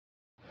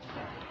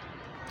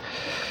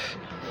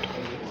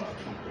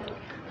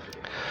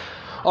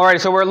All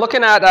right, so we're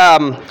looking at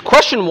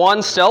question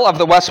 1 still of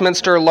the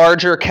Westminster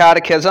Larger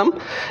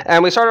Catechism.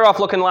 And we started off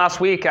looking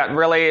last week at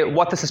really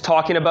what this is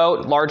talking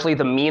about, largely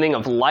the meaning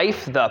of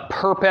life, the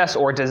purpose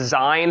or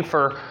design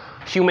for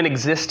human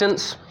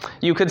existence,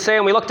 you could say.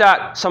 And we looked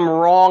at some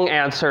wrong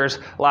answers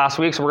last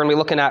week, so we're going to be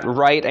looking at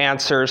right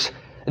answers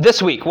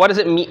this week. What does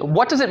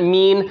it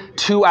mean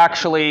to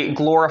actually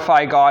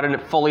glorify God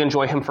and fully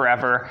enjoy Him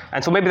forever?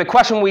 And so maybe the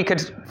question we could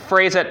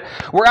phrase it,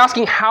 we're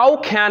asking, how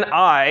can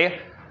I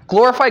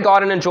glorify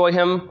God and enjoy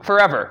Him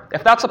forever?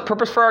 If that's a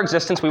purpose for our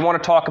existence, we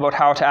want to talk about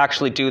how to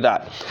actually do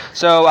that.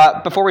 So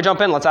before we jump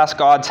in, let's ask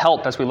God's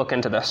help as we look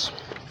into this.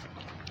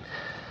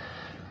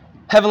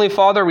 Heavenly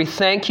Father, we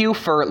thank you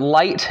for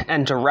light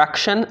and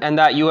direction, and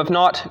that you have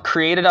not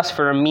created us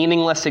for a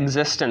meaningless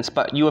existence,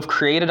 but you have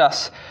created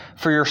us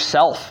for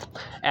yourself.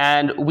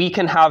 And we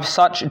can have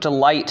such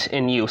delight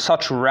in you,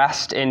 such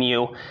rest in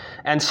you,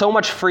 and so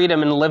much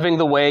freedom in living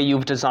the way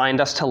you've designed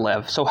us to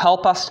live. So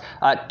help us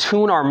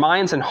tune our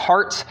minds and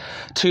hearts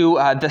to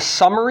the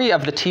summary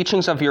of the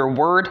teachings of your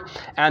word,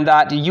 and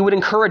that you would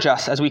encourage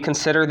us as we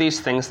consider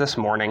these things this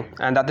morning,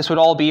 and that this would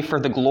all be for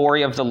the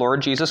glory of the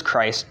Lord Jesus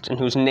Christ, in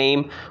whose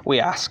name we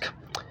ask.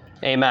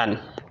 Amen.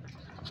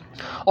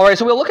 All right,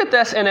 so we'll look at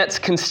this in its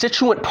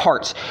constituent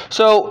parts.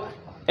 So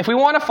if we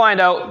want to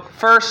find out,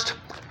 first,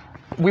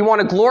 we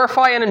want to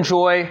glorify and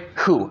enjoy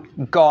who?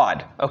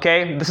 God,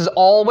 okay? This is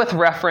all with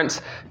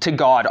reference to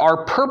God.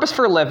 Our purpose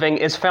for living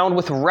is found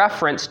with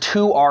reference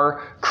to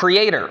our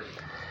Creator.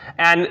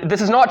 And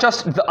this is not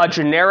just a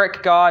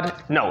generic God.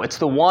 No, it's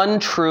the one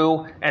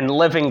true and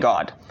living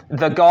God.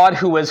 The God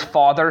who is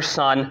Father,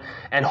 Son,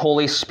 and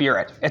Holy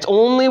Spirit. It's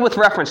only with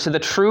reference to the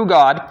true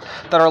God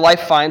that our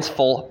life finds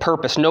full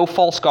purpose. No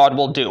false God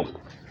will do.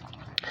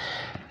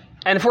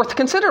 And if we're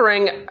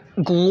considering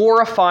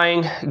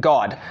glorifying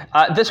God,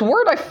 this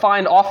word I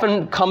find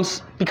often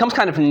becomes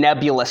kind of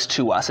nebulous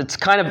to us. It's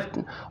kind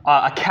of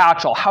a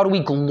catch-all. How do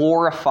we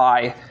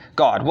glorify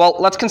God? Well,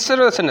 let's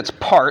consider this in its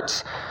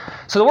parts.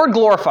 So the word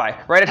glorify,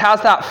 right, it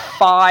has that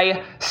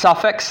phi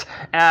suffix,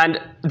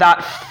 and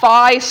that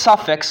phi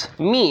suffix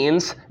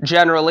means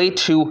generally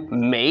to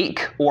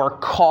make or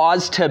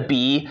cause to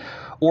be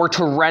or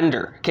to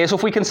render. Okay, so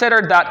if we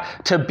considered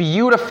that to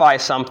beautify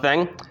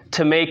something,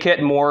 to make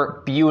it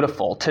more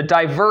beautiful, to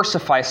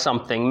diversify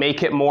something,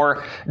 make it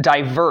more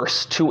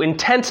diverse, to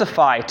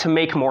intensify, to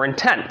make more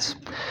intense.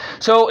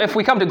 So if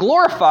we come to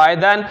glorify,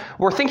 then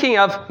we're thinking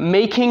of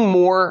making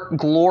more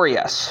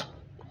glorious.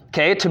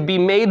 Okay, to be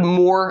made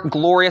more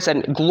glorious,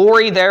 and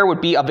glory there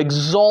would be of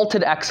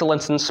exalted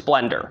excellence and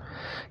splendor.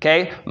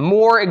 Okay,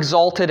 more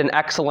exalted in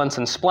excellence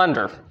and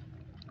splendor.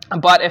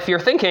 But if you're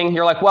thinking,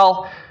 you're like,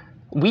 well,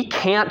 we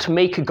can't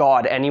make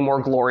God any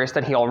more glorious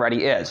than He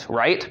already is,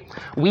 right?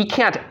 We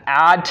can't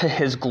add to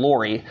His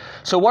glory.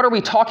 So what are we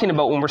talking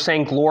about when we're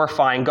saying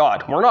glorifying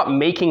God? We're not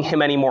making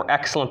Him any more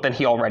excellent than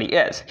He already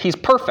is. He's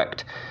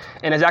perfect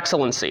in His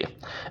excellency.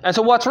 And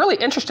so what's really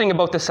interesting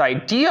about this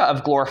idea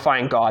of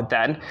glorifying God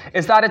then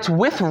is that it's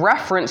with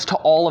reference to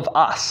all of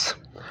us.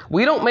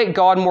 We don't make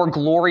God more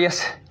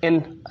glorious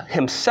in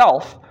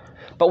Himself,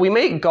 but we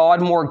make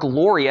God more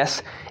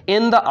glorious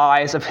in the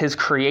eyes of His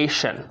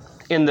creation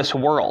in this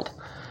world.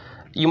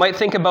 You might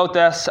think about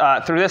this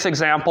through this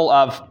example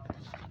of,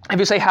 if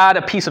you say had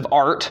a piece of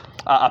art,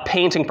 a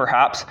painting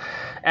perhaps,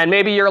 and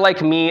maybe you're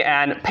like me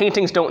and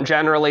paintings don't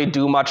generally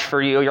do much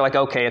for you. You're like,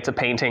 okay, it's a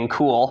painting,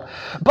 cool.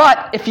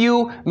 But if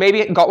you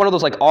maybe got one of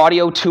those like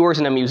audio tours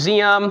in a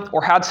museum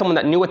or had someone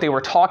that knew what they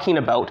were talking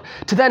about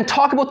to then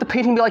talk about the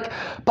painting and be like,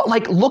 but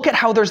like, look at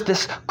how there's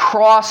this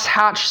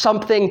cross-hatch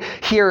something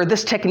here,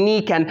 this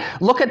technique, and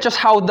look at just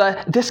how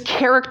this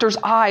character's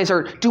eyes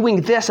are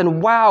doing this,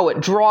 and wow, it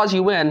draws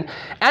you in.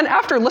 And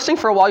after listening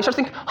for a while, you start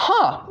thinking,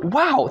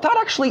 wow, that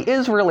actually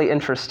is really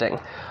interesting.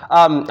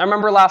 I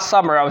remember last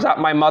summer I was at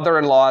my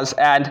mother-in-law's,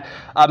 and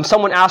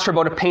someone asked her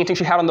about a painting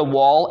she had on the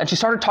wall, and she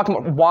started talking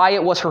about why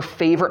it was her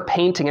favorite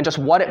painting and just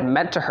what it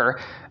meant to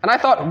her. And I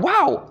thought,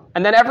 wow.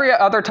 And then every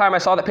other time I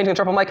saw that painting,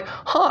 I'm like,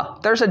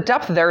 there's a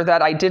depth there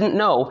that I didn't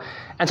know.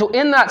 And so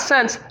in that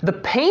sense, the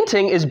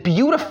painting is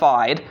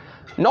beautified,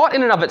 not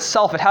in and of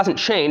itself, it hasn't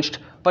changed,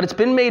 but it's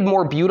been made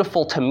more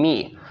beautiful to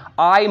me.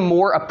 I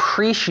more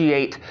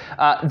appreciate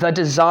the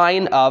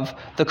design of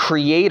the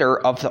creator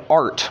of the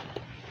art.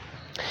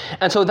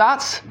 And so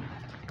that's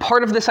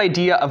part of this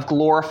idea of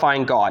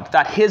glorifying God,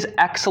 that His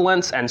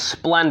excellence and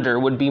splendor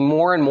would be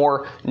more and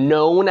more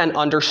known and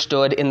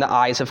understood in the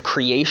eyes of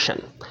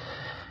creation.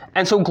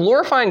 And so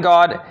glorifying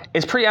God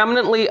is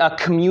preeminently a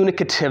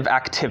communicative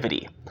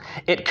activity.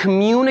 It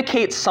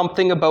communicates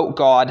something about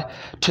God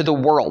to the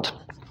world.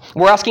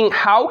 We're asking,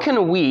 how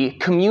can we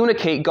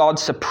communicate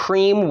God's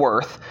supreme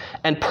worth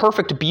and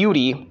perfect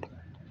beauty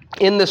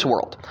in this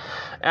world?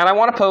 And I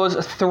want to pose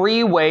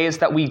 3 ways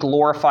that we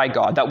glorify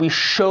God, that we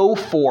show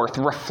forth,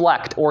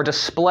 reflect, or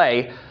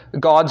display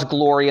God's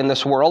glory in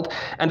this world.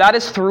 And that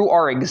is through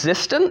our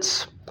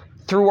existence,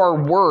 through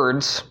our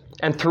words,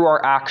 and through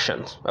our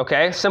actions.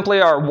 Okay? Simply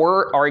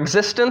our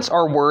existence,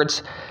 our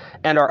words,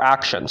 and our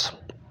actions.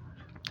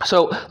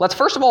 So let's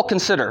first of all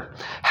consider,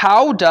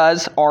 how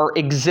does our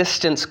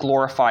existence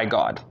glorify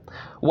God?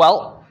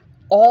 Well,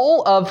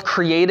 all of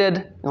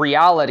created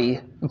reality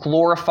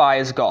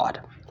glorifies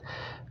God.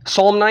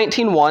 Psalm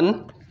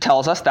 19:1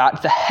 tells us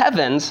that the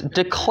heavens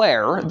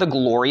declare the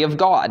glory of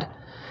God,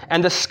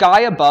 and the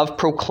sky above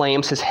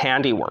proclaims his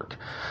handiwork.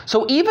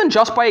 So even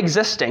just by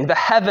existing, the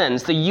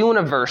heavens, the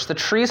universe, the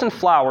trees and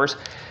flowers,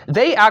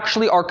 they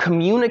actually are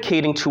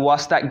communicating to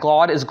us that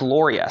God is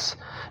glorious.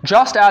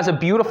 Just as a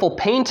beautiful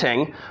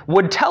painting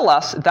would tell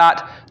us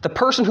that the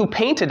person who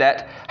painted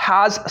it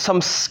has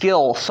some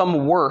skill,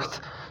 some worth,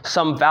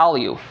 some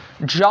value.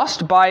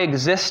 Just by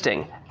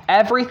existing,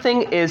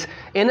 everything is,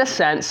 in a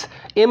sense,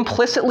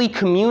 implicitly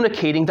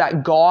communicating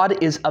that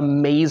God is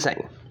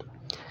amazing.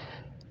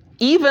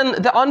 Even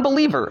the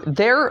unbeliever,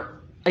 their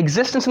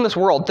existence in this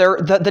world,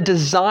 the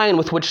design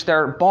with which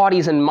their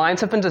bodies and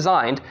minds have been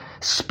designed,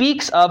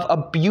 speaks of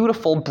a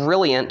beautiful,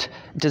 brilliant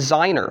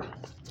designer.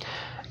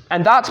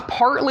 And that's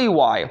partly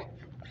why,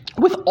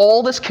 with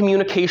all this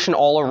communication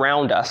all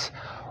around us,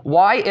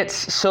 why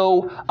it's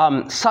so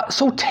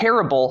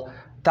terrible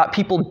that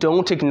people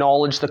don't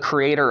acknowledge the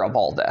creator of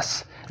all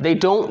this. They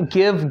don't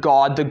give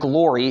God the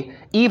glory,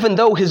 even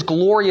though his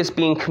glory is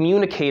being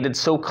communicated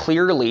so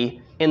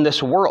clearly in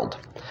this world.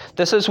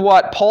 This is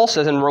what Paul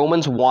says in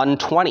Romans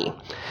 1:20.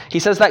 He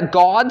says that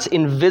God's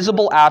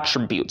invisible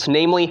attributes,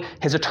 namely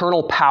his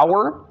eternal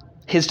power,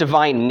 his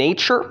divine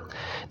nature,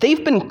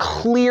 they've been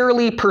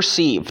clearly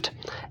perceived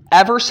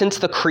ever since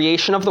the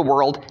creation of the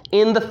world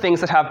in the things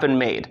that have been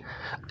made.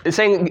 It's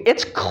saying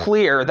it's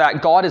clear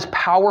that God is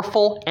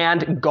powerful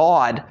and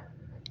God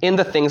in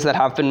the things that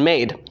have been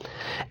made.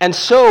 And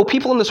so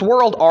people in this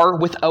world are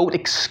without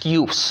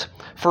excuse.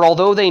 For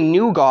although they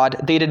knew God,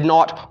 they did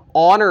not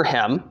honor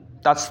him,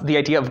 that's the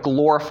idea of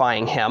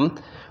glorifying him,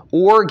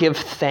 or give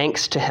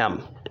thanks to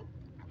him.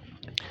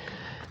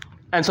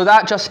 And so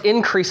that just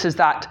increases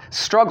that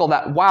struggle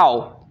that,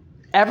 wow,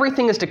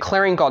 everything is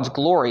declaring God's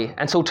glory,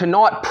 and so to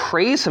not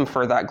praise him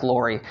for that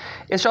glory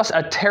is just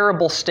a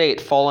terrible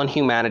state fallen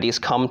humanity's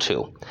come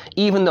to,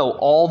 even though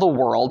all the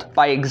world,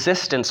 by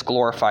existence,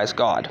 glorifies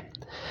God.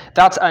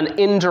 That's an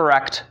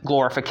indirect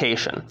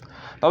glorification.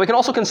 But we can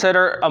also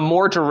consider a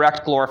more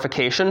direct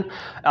glorification,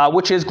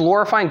 which is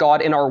glorifying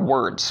God in our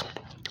words.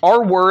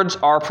 Our words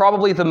are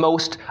probably the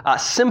most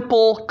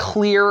simple,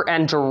 clear,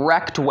 and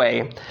direct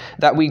way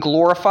that we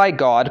glorify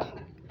God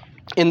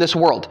in this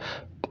world,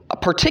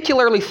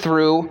 particularly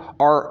through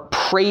our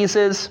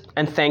praises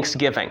and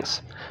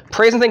thanksgivings.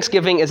 Praise and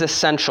thanksgiving is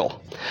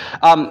essential.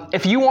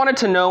 If you wanted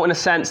to know, in a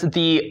sense,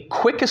 the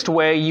quickest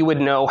way you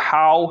would know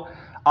how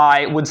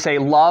I would say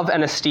love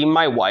and esteem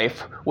my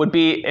wife would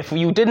be if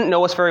you didn't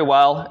know us very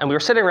well and we were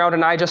sitting around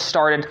and I just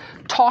started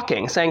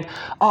talking, saying,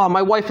 oh,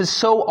 my wife is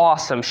so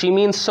awesome. She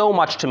means so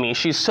much to me.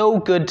 She's so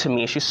good to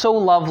me. She's so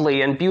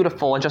lovely and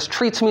beautiful and just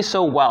treats me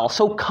so well,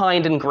 so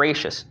kind and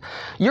gracious.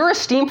 Your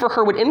esteem for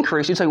her would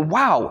increase. You'd say,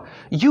 wow,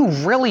 you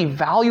really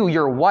value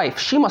your wife.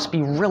 She must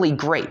be really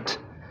great.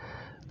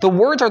 The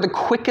words are the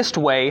quickest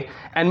way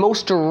and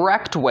most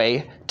direct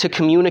way to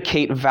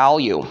communicate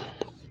value.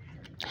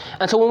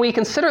 And so when we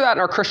consider that in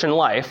our Christian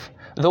life,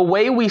 the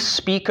way we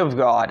speak of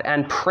God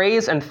and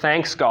praise and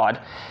thanks God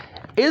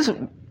is,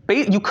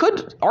 you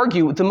could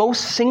argue, the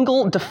most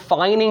single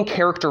defining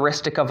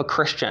characteristic of a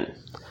Christian.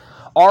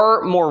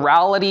 Our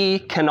morality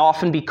can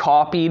often be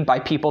copied by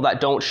people that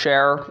don't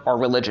share our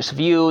religious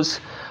views.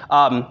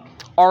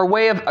 Our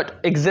way of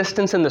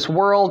existence in this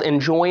world,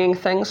 enjoying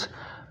things.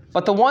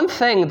 But the one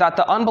thing that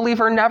the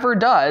unbeliever never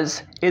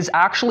does is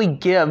actually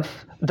give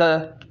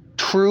the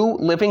true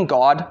living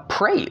God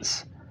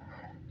praise.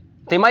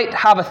 They might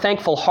have a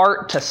thankful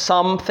heart to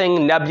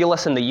something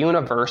nebulous in the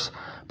universe,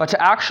 but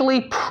to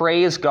actually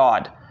praise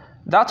God,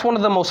 that's one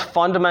of the most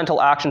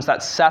fundamental actions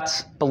that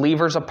sets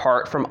believers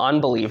apart from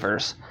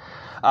unbelievers.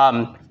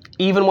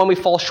 Even when we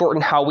fall short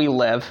in how we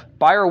live,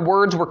 by our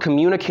words we're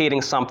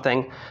communicating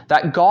something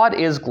that God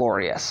is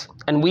glorious,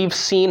 and we've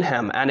seen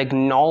him and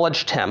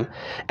acknowledged him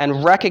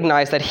and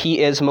recognized that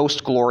he is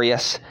most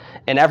glorious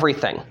in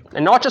everything.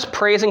 And not just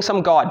praising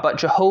some God, but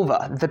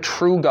Jehovah, the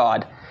true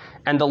God,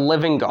 and the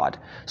living God.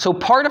 So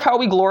part of how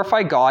we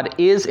glorify God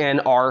is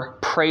in our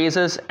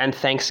praises and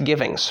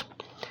thanksgivings.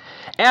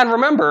 And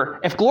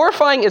remember, if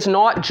glorifying is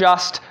not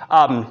just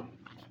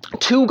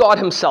to God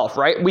himself,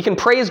 right? We can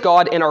praise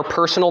God in our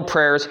personal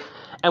prayers,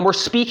 and we're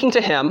speaking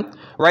to him,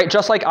 right?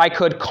 Just like I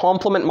could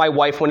compliment my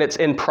wife when it's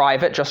in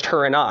private, just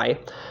her and I.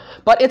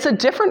 But it's a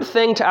different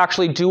thing to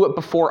actually do it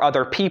before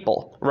other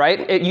people,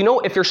 right?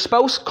 If your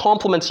spouse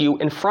compliments you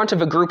in front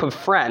of a group of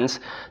friends,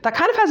 that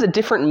kind of has a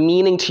different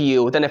meaning to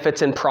you than if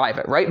it's in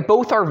private, right?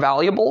 Both are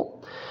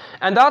valuable.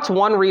 And that's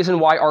one reason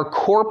why our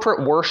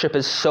corporate worship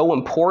is so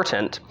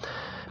important,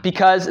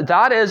 because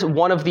that is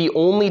one of the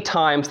only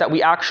times that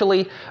we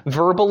actually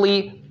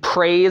verbally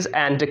praise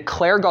and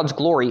declare God's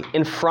glory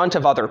in front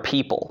of other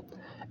people.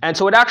 And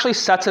so it actually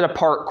sets it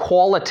apart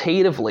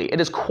qualitatively.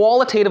 It is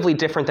qualitatively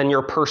different than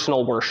your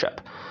personal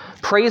worship.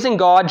 Praising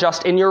God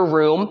just in your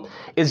room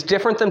is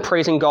different than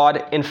praising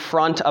God in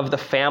front of the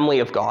family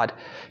of God.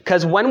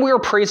 Because when we are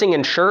praising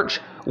in church,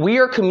 we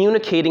are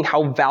communicating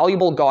how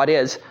valuable God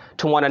is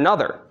to one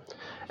another.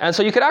 And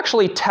so you could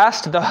actually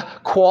test the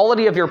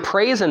quality of your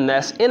praise in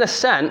this, in a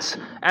sense,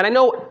 and I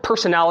know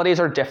personalities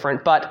are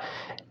different, but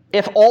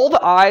if all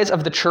the eyes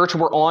of the church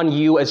were on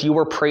you as you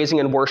were praising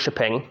and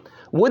worshiping,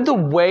 would the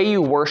way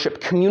you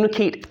worship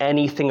communicate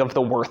anything of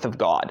the worth of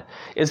God?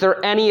 Is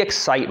there any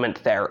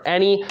excitement there,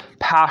 any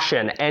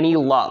passion, any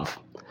love?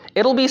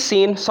 It'll be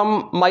seen,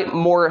 some might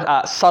more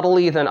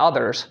subtly than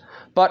others,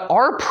 but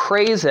our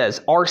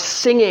praises, our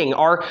singing,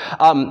 our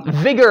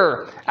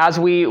vigor as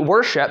we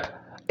worship,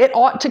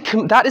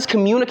 that is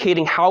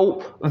communicating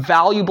how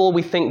valuable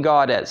we think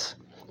God is.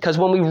 Because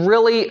when we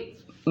really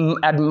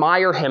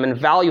admire him and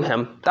value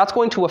him, that's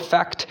going to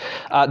affect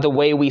the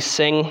way we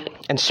sing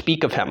and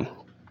speak of him.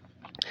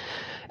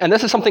 And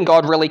this is something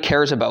God really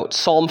cares about.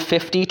 Psalm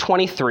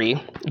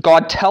 50:23,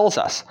 God tells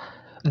us,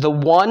 the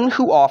one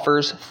who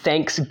offers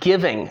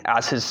thanksgiving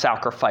as his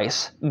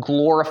sacrifice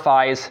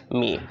glorifies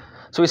me.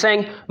 So he's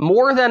saying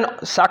more than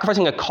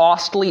sacrificing a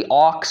costly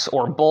ox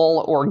or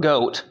bull or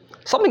goat,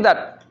 something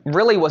that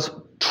really was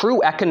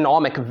true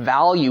economic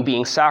value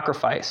being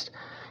sacrificed.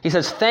 He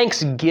says,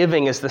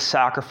 thanksgiving is the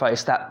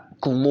sacrifice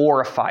that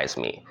glorifies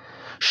me,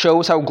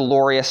 shows how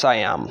glorious I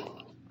am.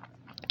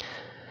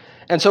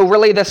 And so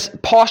really this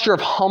posture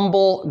of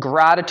humble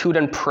gratitude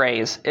and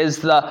praise is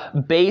the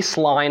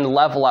baseline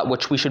level at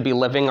which we should be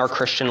living our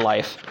Christian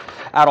life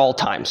at all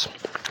times.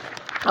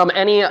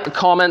 Any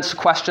comments,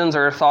 questions,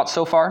 or thoughts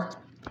so far?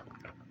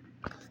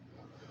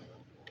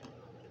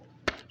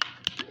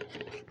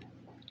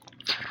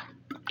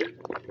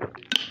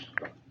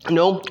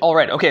 No? All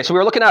right. Okay, so we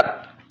were looking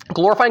at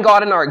glorifying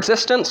God in our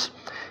existence,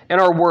 in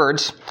our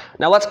words.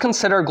 Now let's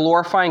consider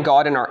glorifying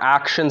God in our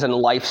actions and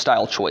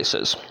lifestyle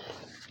choices.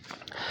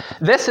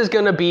 This is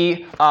going to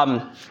be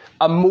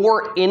a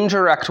more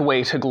indirect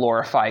way to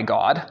glorify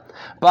God,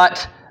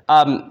 but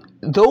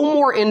though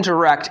more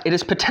indirect, it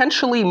is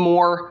potentially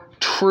more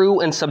true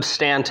and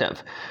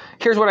substantive.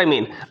 Here's what I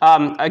mean.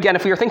 Again,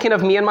 if you're thinking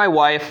of me and my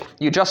wife,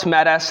 you just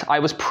met us, I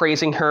was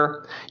praising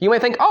her, you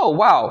might think, oh,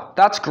 wow,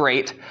 that's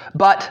great,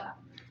 but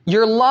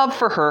your love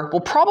for her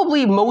will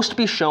probably most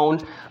be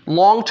shown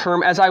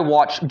long-term as I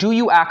watch, do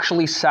you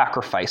actually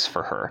sacrifice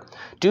for her?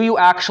 Do you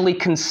actually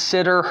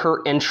consider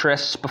her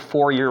interests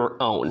before your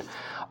own?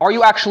 Are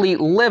you actually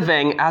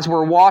living, as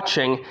we're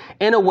watching,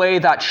 in a way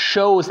that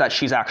shows that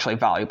she's actually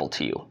valuable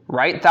to you,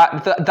 right?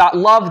 That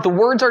love, the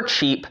words are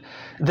cheap,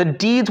 the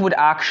deeds would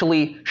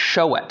actually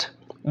show it,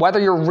 whether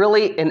you're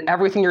really, in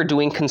everything you're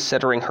doing,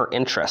 considering her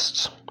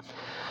interests.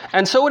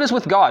 And so it is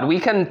with God.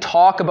 We can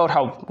talk about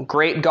how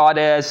great God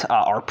is,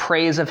 our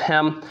praise of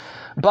him,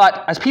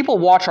 but as people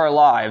watch our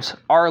lives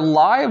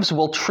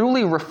will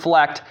truly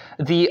reflect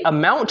the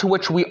amount to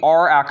which we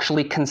are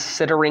actually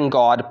considering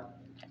God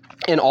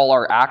in all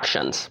our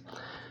actions.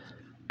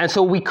 And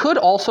so we could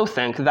also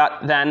think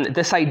that then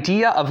this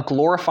idea of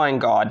glorifying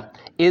God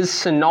is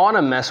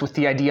synonymous with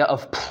the idea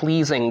of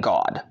pleasing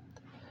God.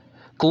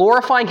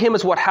 Glorifying him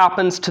is what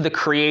happens to the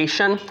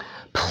creation.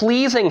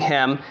 Pleasing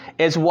him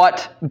is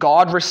what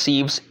God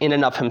receives in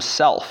and of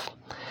himself.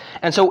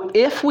 And so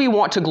if we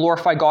want to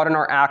glorify God in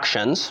our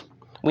actions,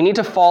 we need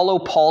to follow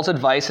Paul's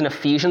advice in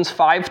Ephesians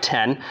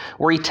 5:10,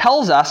 where he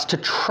tells us to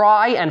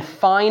try and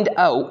find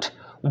out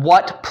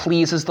what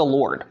pleases the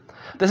Lord.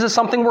 This is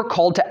something we're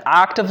called to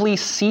actively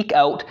seek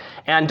out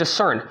and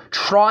discern.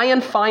 Try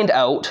and find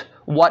out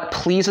what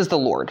pleases the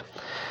Lord.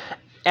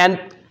 And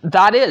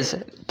that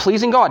is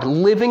pleasing God,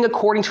 living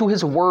according to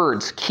his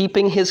words,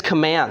 keeping his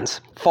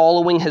commands,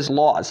 following his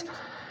laws.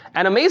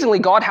 And amazingly,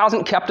 God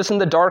hasn't kept us in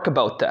the dark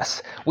about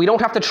this. We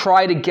don't have to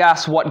try to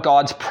guess what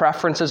God's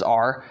preferences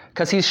are,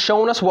 because he's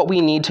shown us what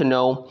we need to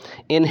know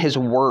in his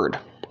word.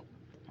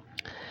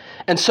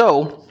 And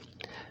so,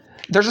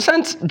 there's a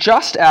sense,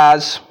 just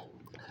as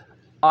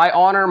I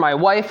honor my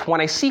wife when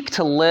I seek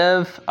to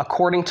live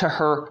according to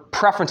her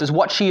preferences,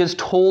 what she has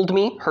told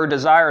me her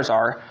desires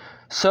are,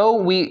 so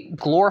we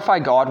glorify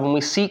God when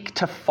we seek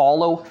to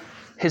follow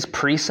his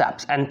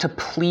precepts and to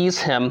please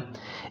him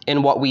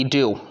in what we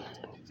do.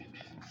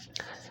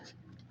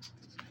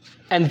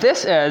 And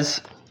this is,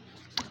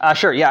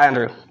 sure, yeah,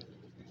 Andrew.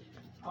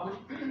 How's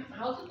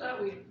it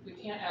that we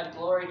can't add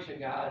glory to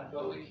God,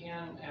 but we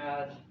can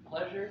add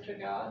pleasure to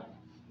God?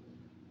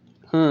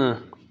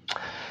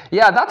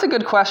 Yeah, that's a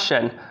good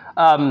question.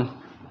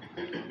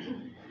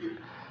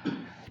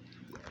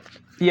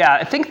 Yeah,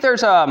 I think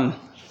there's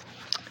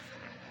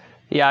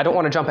yeah, I don't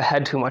want to jump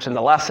ahead too much in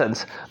the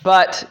lessons,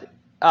 but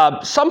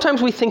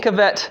sometimes we think of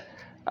it,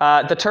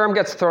 the term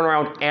gets thrown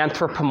around,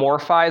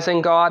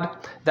 anthropomorphizing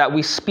God, that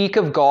we speak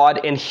of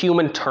God in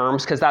human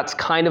terms because that's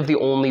kind of the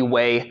only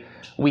way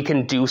we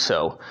can do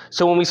so.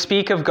 So when we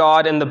speak of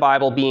God in the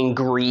Bible being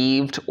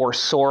grieved or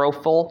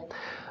sorrowful,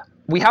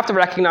 we have to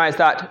recognize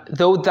that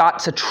though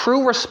that's a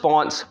true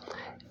response,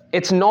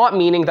 it's not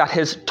meaning that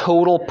his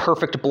total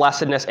perfect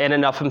blessedness in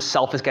and of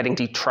himself is getting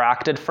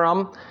detracted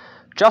from.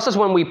 Just as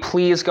when we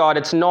please God,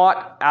 it's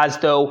not as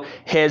though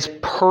his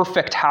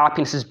perfect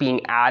happiness is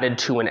being added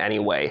to in any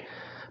way.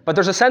 But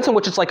there's a sense in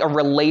which it's like a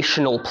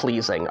relational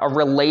pleasing, a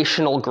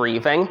relational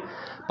grieving,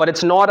 but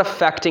it's not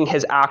affecting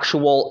his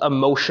actual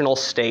emotional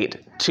state,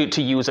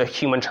 to use a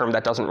human term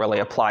that doesn't really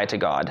apply to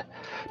God.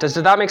 Does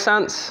that make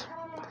sense?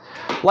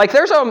 Like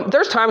there's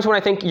times when I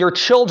think your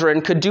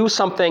children could do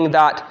something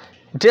that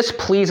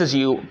displeases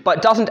you,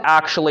 but doesn't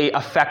actually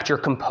affect your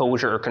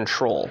composure or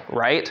control,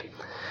 right?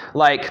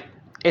 Like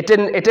it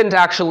didn't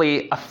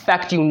actually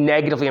affect you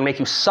negatively and make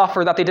you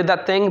suffer that they did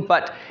that thing,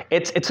 but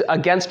it's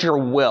against your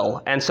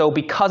will. And so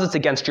because it's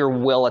against your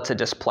will, it's a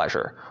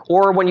displeasure.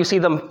 Or when you see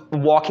them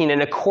walking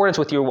in accordance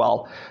with your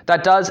will,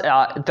 that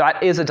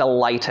is a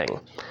delighting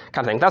kind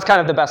of thing. That's kind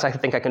of the best I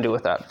think I can do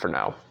with that for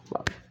now.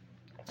 Well,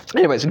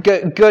 anyways,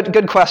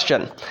 good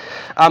question.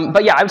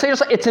 But yeah, I would say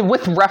it's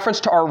with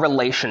reference to our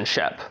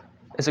relationship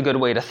is a good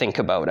way to think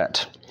about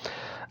it.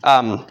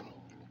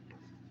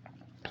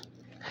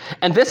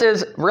 And this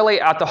is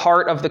really at the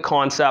heart of the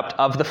concept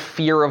of the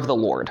fear of the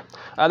Lord.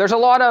 There's a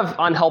lot of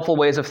unhelpful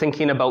ways of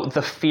thinking about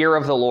the fear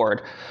of the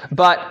Lord,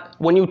 but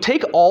when you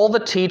take all the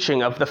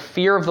teaching of the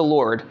fear of the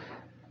Lord,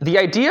 the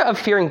idea of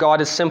fearing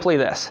God is simply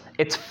this.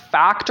 It's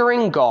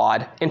factoring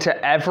God into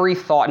every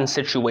thought and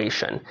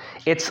situation.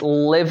 It's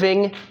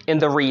living in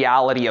the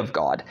reality of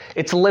God.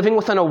 It's living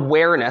with an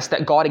awareness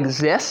that God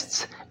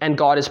exists and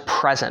God is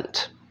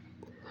present.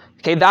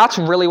 Okay, that's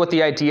really what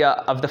the idea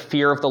of the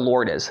fear of the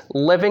Lord is,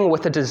 living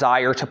with a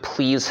desire to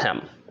please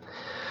him.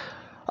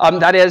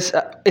 That is,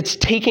 it's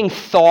taking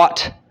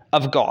thought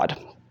of God.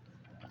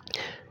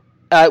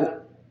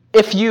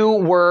 If you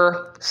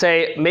were,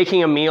 say,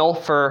 making a meal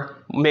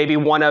for maybe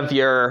one of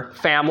your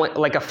family,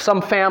 like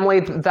some family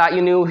that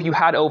you knew you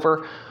had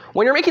over,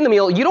 when you're making the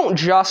meal, you don't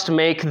just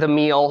make the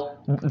meal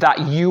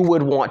that you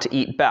would want to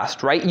eat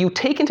best, right? You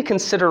take into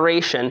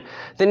consideration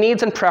the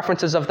needs and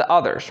preferences of the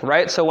others,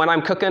 right? So when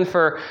I'm cooking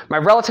for my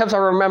relatives, I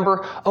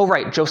remember, oh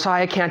right,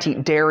 Josiah can't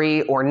eat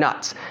dairy or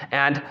nuts.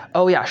 And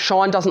oh yeah,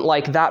 Sean doesn't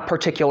like that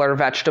particular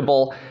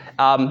vegetable.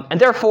 And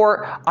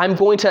therefore, I'm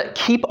going to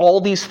keep all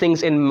these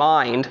things in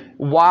mind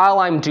while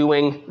I'm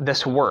doing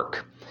this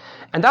work.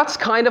 And that's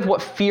kind of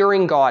what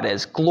fearing God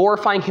is,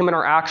 glorifying him in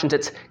our actions.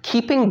 It's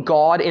keeping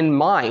God in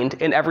mind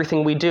in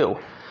everything we do.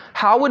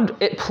 How would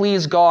it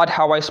please God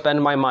how I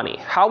spend my money?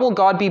 How will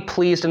God be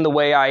pleased in the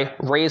way I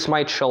raise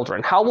my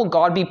children? How will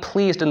God be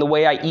pleased in the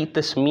way I eat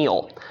this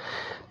meal?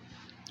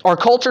 Our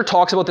culture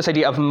talks about this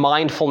idea of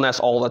mindfulness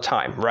all the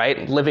time,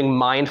 right? Living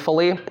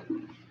mindfully.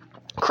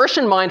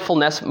 Christian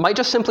mindfulness might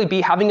just simply be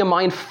having a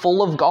mind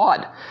full of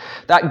God,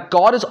 that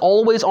God is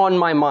always on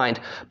my mind.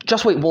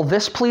 Just wait, will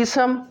this please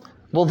him?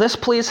 Will this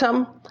please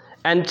him?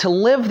 And to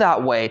live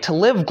that way, to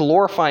live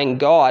glorifying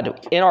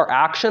God in our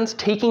actions,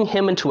 taking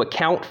him into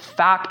account,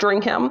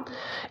 factoring him,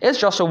 is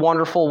just a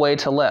wonderful way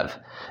to live.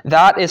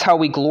 That is how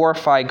we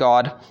glorify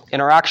God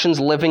in our actions,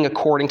 living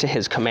according to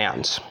his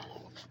commands.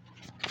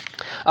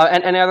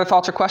 And any other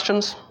thoughts or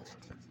questions?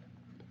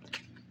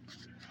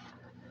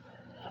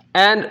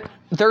 And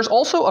there's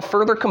also a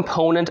further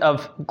component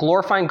of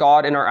glorifying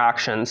God in our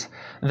actions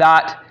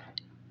that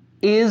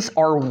is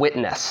our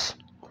witness.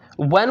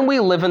 When we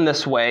live in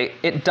this way,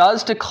 it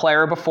does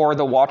declare before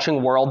the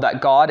watching world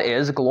that God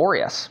is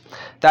glorious,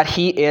 that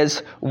he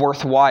is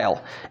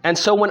worthwhile. And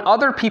so when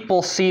other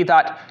people see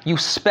that you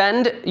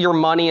spend your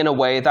money in a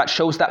way that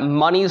shows that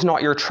money is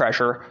not your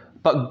treasure,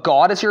 but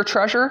God is your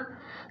treasure,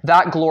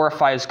 that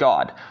glorifies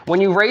God.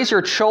 When you raise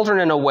your children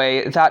in a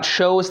way that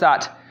shows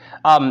that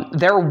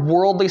their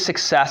worldly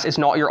success is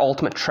not your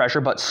ultimate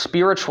treasure, but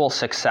spiritual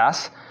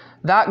success,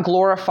 that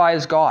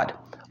glorifies God.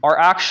 Our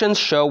actions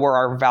show where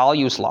our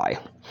values lie.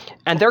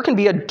 And there can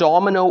be a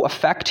domino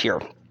effect here.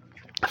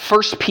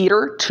 1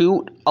 Peter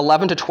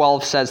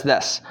 2:11-12 says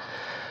this.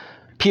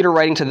 Peter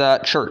writing to the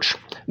church,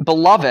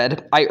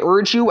 "Beloved, I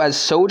urge you as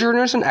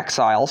sojourners and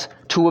exiles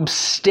to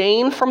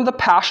abstain from the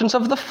passions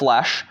of the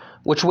flesh,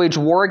 which wage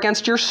war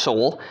against your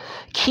soul,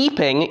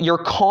 keeping your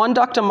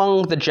conduct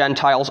among the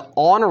Gentiles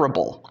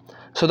honorable,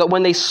 so that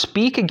when they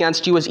speak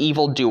against you as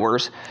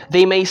evildoers,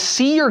 they may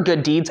see your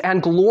good deeds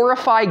and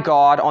glorify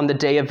God on the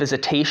day of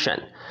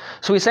visitation."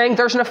 So he's saying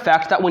there's an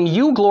effect that when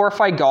you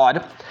glorify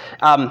God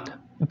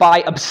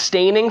by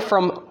abstaining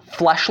from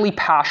fleshly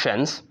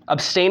passions,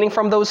 abstaining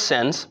from those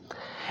sins,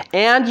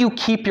 and you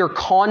keep your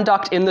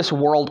conduct in this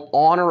world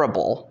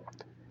honorable,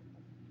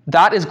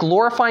 that is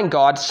glorifying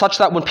God such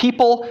that when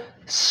people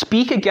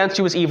speak against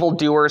you as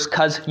evildoers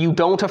because you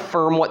don't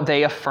affirm what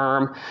they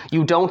affirm,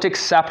 you don't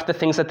accept the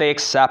things that they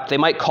accept, they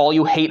might call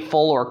you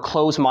hateful or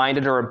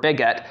close-minded or a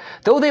bigot,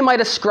 though they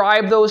might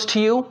ascribe those to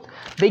you,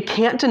 they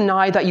can't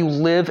deny that you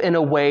live in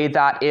a way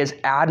that is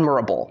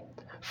admirable,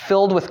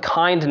 filled with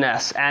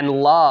kindness and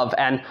love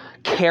and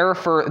care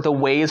for the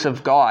ways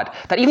of God.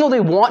 That even though they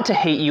want to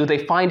hate you, they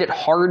find it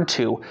hard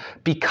to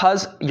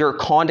because your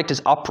conduct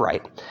is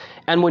upright.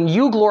 And when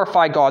you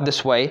glorify God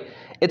this way,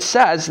 it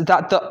says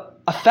that the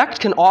effect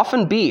can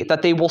often be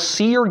that they will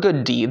see your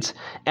good deeds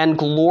and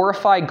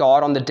glorify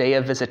God on the day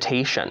of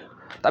visitation.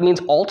 That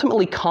means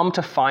ultimately come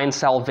to find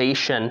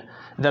salvation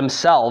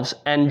themselves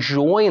and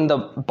join the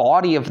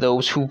body of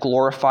those who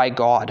glorify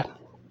God.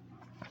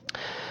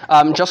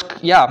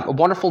 A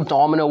wonderful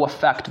domino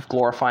effect of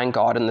glorifying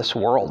God in this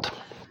world.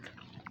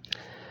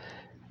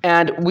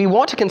 And we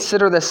want to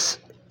consider this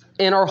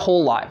in our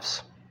whole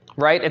lives,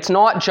 right? It's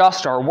not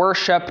just our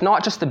worship,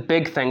 not just the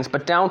big things,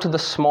 but down to the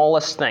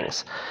smallest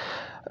things.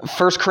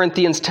 1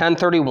 Corinthians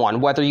 10:31,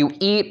 whether you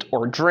eat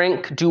or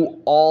drink, do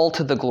all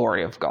to the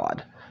glory of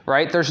God,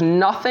 right? There's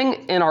nothing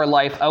in our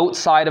life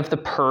outside of the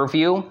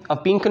purview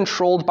of being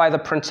controlled by the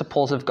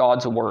principles of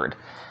God's word.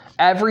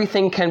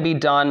 Everything can be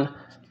done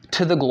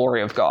to the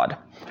glory of God.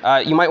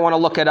 You might want to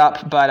look it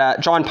up, but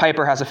John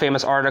Piper has a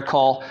famous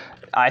article.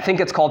 I think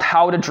it's called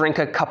How to Drink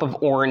a Cup of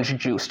Orange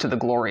Juice to the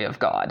Glory of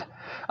God.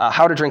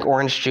 How to drink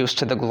orange juice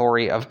to the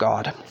glory of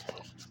God.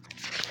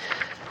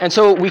 And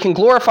so we can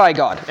glorify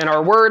God in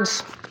our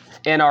words,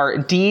 in our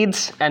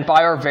deeds, and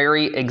by our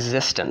very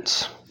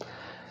existence.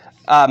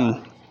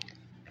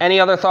 Any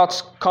other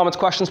thoughts, comments,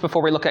 questions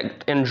before we look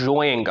at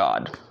enjoying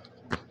God?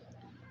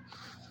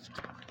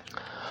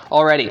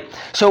 Alrighty.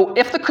 So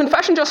if the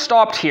confession just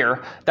stopped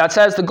here, that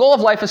says the goal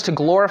of life is to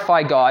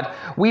glorify God,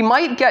 we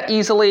might get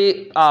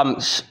easily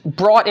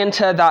brought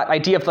into that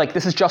idea of like,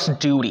 this is just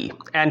duty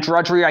and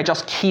drudgery. I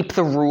just keep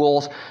the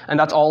rules, and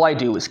that's all I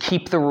do is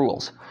keep the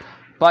rules.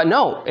 But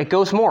no, it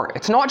goes more.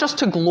 It's not just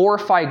to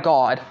glorify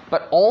God,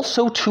 but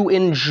also to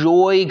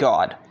enjoy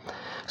God.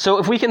 So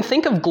if we can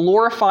think of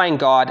glorifying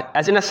God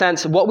as, in a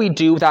sense, what we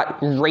do that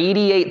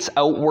radiates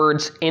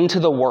outwards into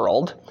the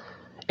world,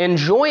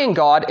 enjoying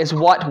God is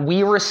what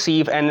we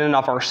receive in and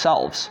of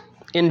ourselves.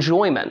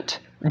 Enjoyment,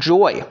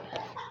 joy.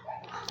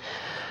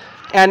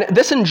 And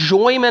this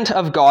enjoyment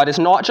of God is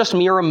not just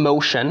mere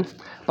emotion,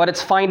 but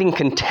it's finding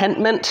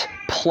contentment,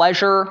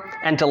 pleasure,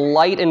 and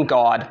delight in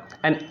God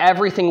and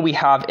everything we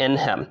have in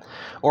Him.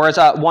 Or as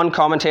one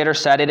commentator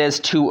said, it is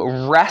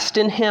to rest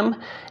in Him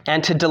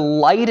and to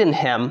delight in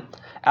Him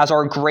as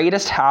our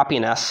greatest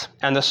happiness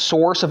and the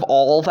source of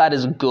all that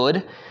is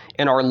good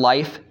in our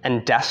life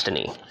and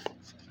destiny.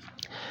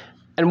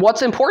 And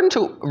what's important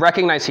to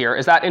recognize here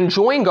is that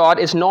enjoying God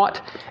is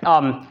not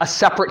a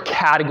separate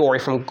category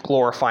from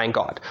glorifying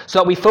God. So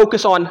that we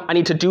focus on, I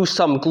need to do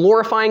some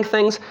glorifying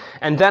things,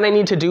 and then I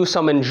need to do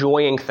some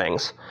enjoying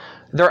things.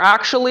 They're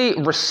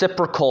actually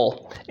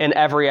reciprocal in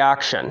every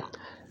action.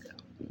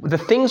 The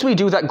things we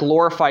do that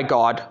glorify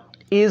God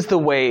is the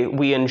way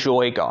we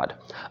enjoy God.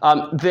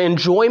 The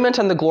enjoyment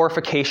and the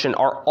glorification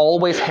are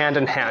always hand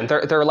in hand.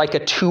 They're like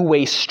a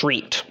two-way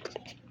street.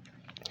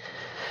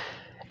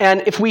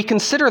 And if we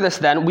consider this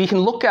then, we can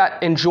look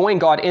at enjoying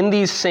God in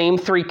these same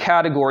three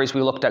categories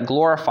we looked at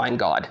glorifying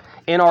God,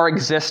 in our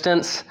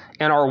existence,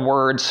 in our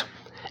words,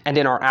 and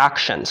in our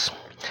actions.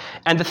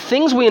 And the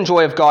things we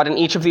enjoy of God in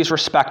each of these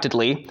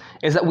respectively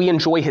is that we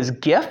enjoy His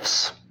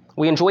gifts,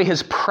 we enjoy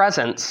His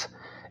presence,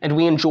 and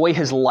we enjoy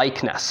His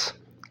likeness.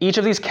 Each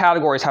of these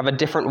categories have a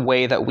different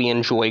way that we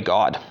enjoy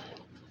God.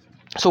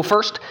 So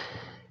first,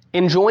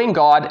 enjoying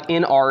God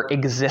in our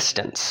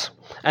existence.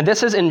 And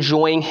this is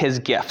enjoying His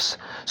gifts.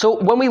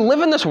 So when we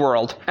live in this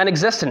world and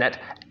exist in it,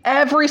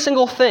 every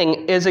single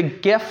thing is a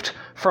gift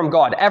from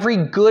God. Every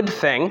good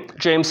thing,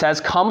 James says,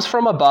 comes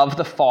from above,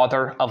 the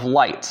Father of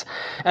lights.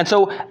 And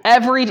so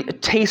every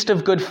taste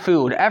of good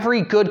food,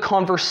 every good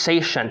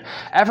conversation,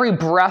 every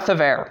breath of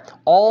air,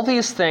 all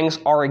these things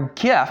are a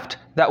gift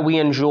that we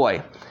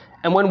enjoy.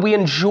 And when we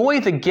enjoy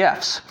the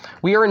gifts,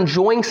 we are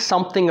enjoying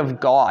something of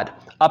God,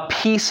 a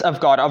piece of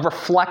God, a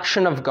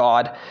reflection of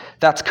God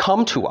that's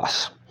come to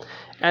us.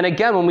 And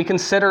again, when we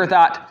consider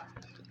that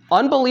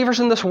unbelievers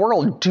in this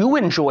world do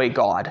enjoy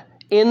God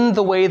in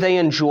the way they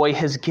enjoy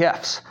His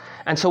gifts.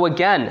 And so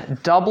again,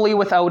 doubly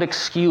without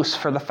excuse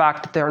for the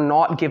fact that they're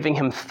not giving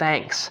Him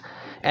thanks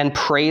and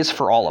praise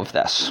for all of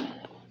this.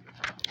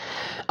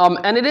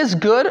 And it is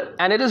good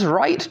and it is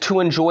right to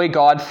enjoy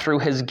God through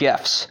His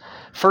gifts.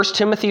 1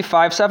 Timothy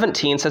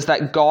 5:17 says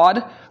that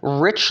God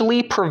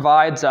richly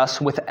provides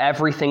us with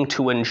everything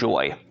to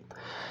enjoy.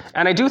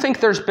 And I do think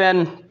there's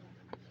been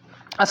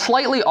a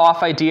slightly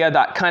off idea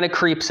that kind of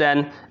creeps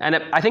in, and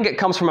I think it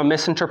comes from a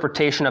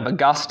misinterpretation of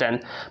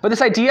Augustine, but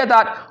this idea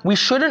that we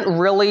shouldn't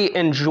really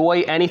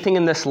enjoy anything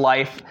in this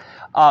life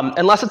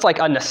unless it's like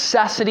a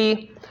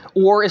necessity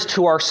or is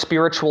to our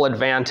spiritual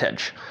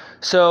advantage.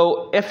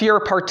 So if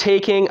you're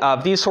partaking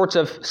of these sorts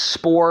of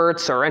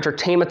sports or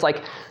entertainments,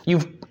 like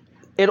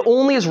it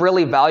only is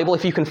really valuable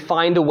if you can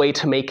find a way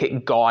to make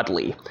it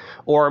godly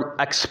or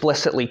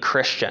explicitly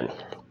Christian.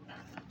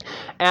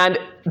 And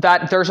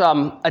that there's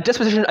a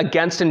disposition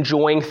against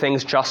enjoying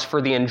things just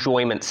for the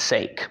enjoyment's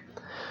sake.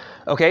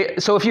 Okay,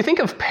 so if you think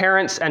of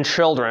parents and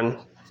children,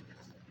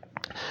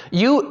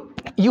 you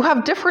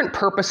have different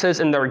purposes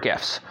in their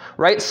gifts,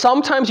 right?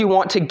 Sometimes you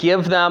want to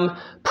give them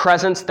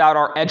presents that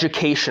are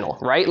educational,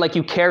 right? Like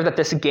you care that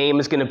this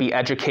game is going to be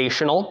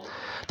educational.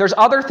 There's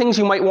other things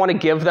you might want to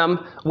give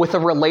them with a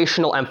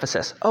relational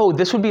emphasis. Oh,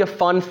 this would be a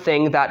fun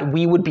thing that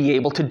we would be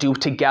able to do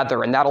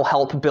together, and that'll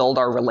help build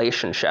our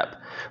relationship,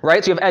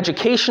 right? So you have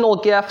educational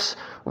gifts,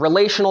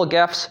 relational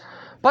gifts,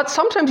 but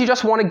sometimes you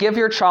just want to give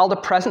your child a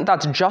present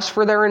that's just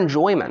for their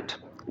enjoyment.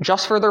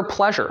 just for their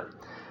pleasure.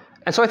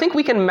 And so I think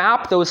we can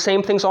map those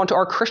same things onto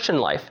our Christian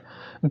life.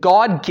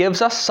 God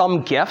gives us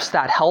some gifts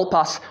that help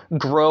us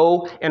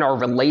grow in our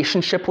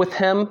relationship with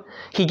Him.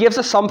 He gives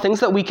us some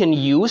things that we can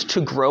use to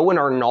grow in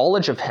our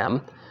knowledge of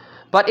Him.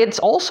 But it's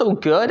also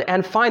good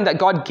and fine that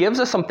God gives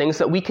us some things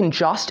that we can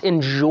just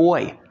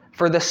enjoy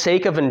for the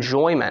sake of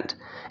enjoyment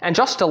and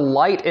just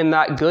delight in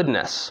that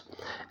goodness.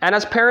 And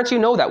as parents, you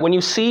know that when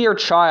you see your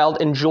child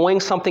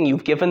enjoying something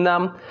you've given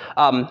them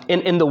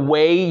in the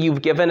way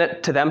you've given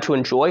it to them to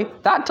enjoy,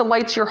 that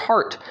delights your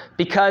heart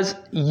because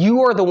you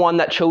are the one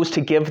that chose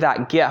to give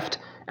that gift.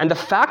 And the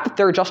fact that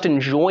they're just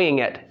enjoying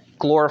it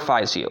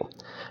glorifies you.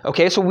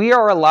 Okay, so we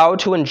are allowed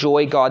to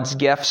enjoy God's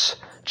gifts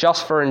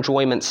just for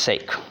enjoyment's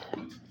sake.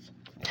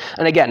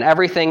 And again,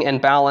 everything in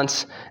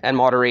balance and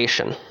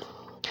moderation.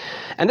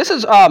 And this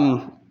is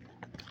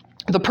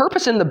the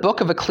purpose in the book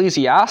of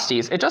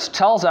Ecclesiastes. It just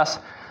tells us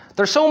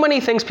there's so many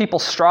things people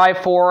strive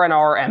for and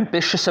are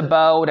ambitious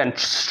about and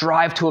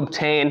strive to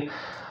obtain.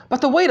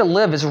 But the way to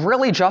live is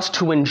really just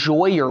to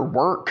enjoy your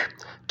work,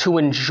 to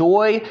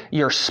enjoy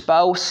your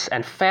spouse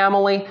and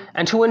family,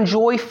 and to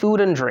enjoy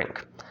food and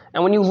drink.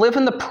 And when you live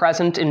in the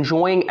present,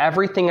 enjoying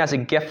everything as a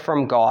gift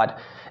from God,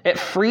 it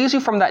frees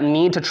you from that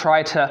need to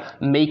try to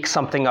make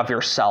something of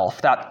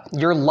yourself, that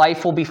your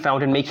life will be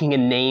found in making a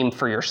name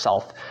for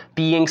yourself,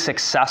 being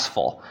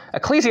successful.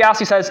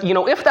 Ecclesiastes says,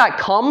 if that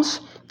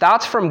comes,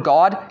 that's from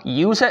God.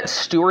 Use it,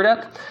 steward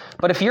it.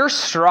 But if you're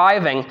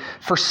striving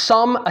for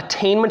some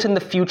attainment in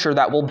the future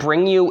that will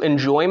bring you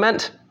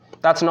enjoyment,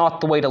 that's not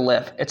the way to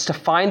live. It's to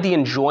find the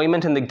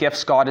enjoyment in the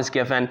gifts God has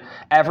given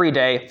every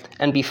day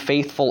and be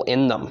faithful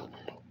in them.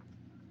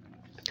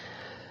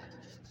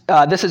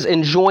 This is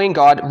enjoying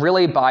God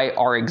really by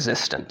our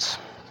existence.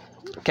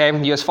 Okay,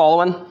 you guys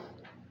following?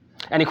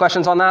 Any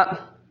questions on that?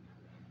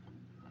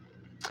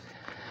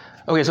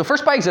 Okay, so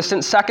first by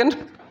existence. Second,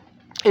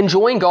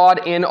 enjoying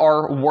God in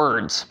our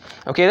words.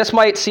 Okay, this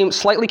might seem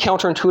slightly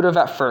counterintuitive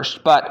at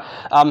first, but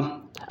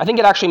I think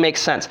it actually makes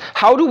sense.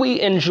 How do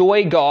we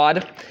enjoy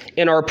God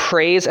in our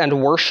praise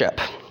and worship?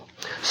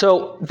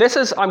 So this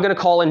is, I'm going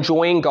to call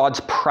enjoying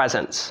God's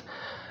presence.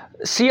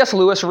 C.S.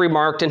 Lewis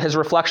remarked in his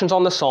Reflections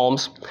on the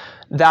Psalms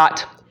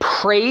that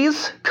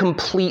praise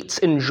completes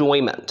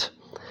enjoyment.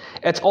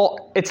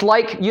 It's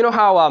like, you know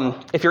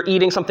how if you're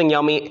eating something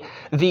yummy,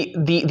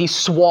 the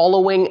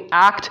swallowing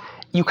act,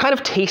 you kind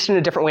of taste it in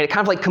a different way. It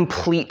kind of like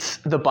completes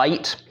the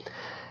bite.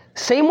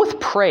 Same with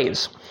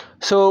praise.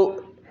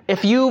 So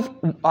if you've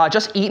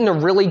just eaten a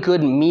really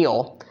good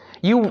meal,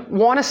 you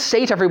want to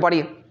say to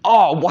everybody,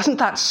 oh, wasn't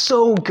that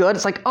so good?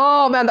 It's like,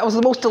 oh man, that was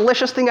the most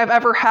delicious thing I've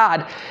ever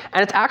had.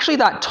 And it's actually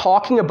that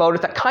talking about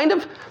it that kind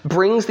of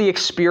brings the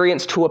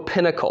experience to a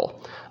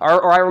pinnacle.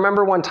 Or I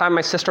remember one time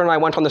my sister and I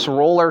went on this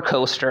roller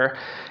coaster,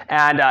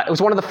 and it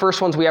was one of the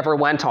first ones we ever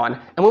went on.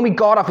 And when we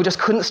got off, we just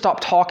couldn't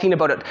stop talking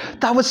about it.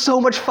 That was so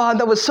much fun.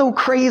 That was so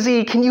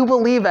crazy. Can you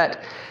believe it?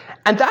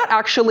 And that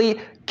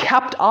actually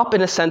kept up,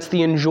 in a sense,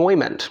 the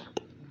enjoyment.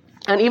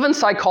 And even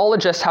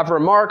psychologists have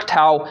remarked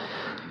how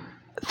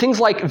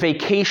things like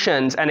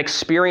vacations and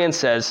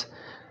experiences,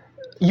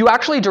 you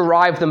actually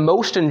derive the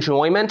most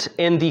enjoyment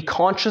in the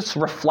conscious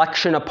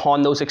reflection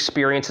upon those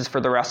experiences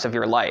for the rest of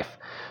your life.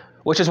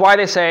 Which is why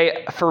they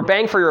say, for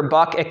bang for your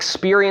buck,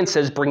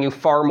 experiences bring you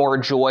far more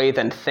joy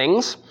than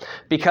things,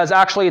 because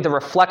actually the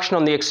reflection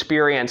on the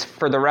experience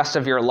for the rest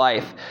of your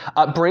life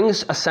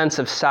brings a sense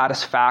of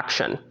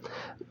satisfaction.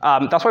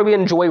 That's why we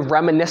enjoy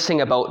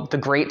reminiscing about the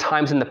great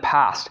times in the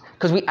past,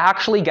 because we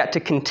actually get to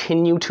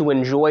continue to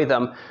enjoy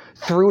them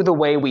through the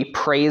way we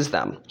praise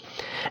them.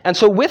 And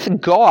so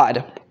with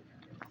God,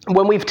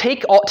 when we've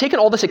taken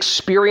all this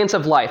experience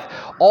of life,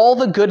 all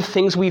the good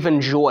things we've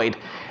enjoyed,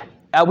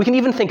 we can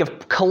even think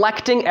of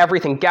collecting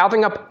everything,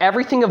 gathering up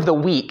everything of the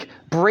week,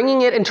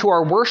 bringing it into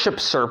our worship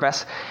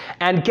service,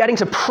 and getting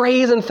to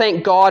praise and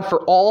thank God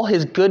for all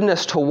His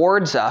goodness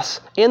towards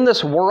us in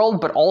this world,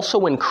 but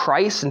also in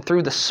Christ and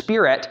through the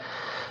Spirit.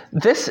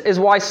 This is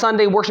why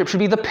Sunday worship should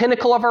be the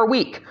pinnacle of our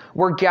week.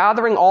 We're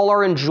gathering all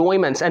our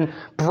enjoyments and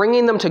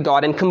bringing them to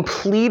God and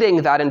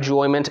completing that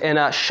enjoyment in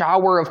a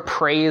shower of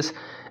praise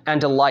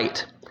and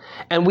delight.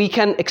 And we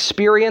can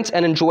experience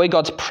and enjoy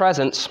God's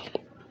presence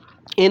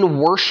in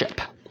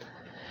worship.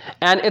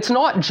 And it's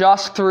not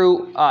just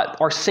through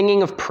our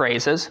singing of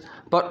praises,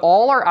 but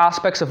all our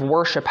aspects of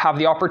worship have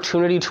the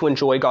opportunity to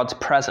enjoy God's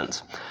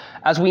presence.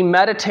 As we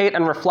meditate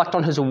and reflect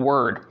on His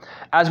Word,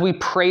 as we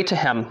pray to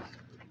Him,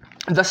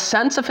 the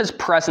sense of His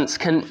presence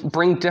can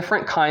bring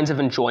different kinds of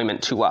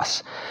enjoyment to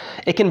us.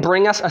 It can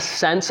bring us a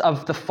sense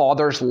of the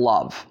Father's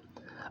love,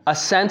 a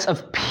sense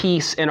of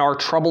peace in our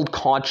troubled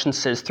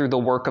consciences through the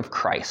work of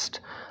Christ,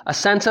 a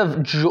sense of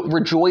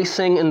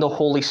rejoicing in the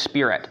Holy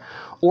Spirit,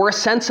 or a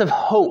sense of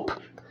hope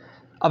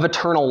of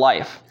eternal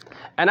life.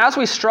 And as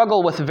we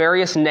struggle with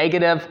various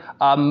negative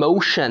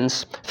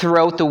emotions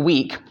throughout the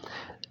week,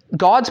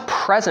 God's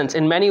presence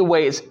in many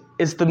ways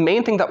is the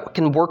main thing that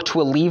can work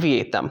to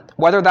alleviate them,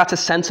 whether that's a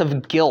sense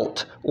of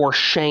guilt or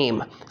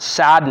shame,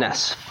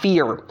 sadness,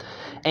 fear,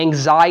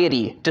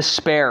 anxiety,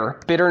 despair,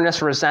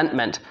 bitterness,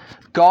 resentment.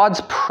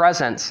 God's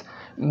presence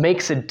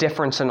makes a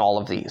difference in all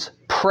of these.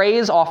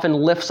 Praise often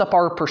lifts up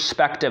our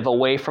perspective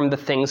away from the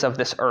things of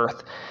this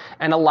earth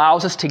and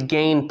allows us to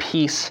gain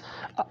peace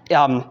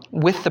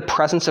with the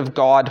presence of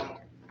God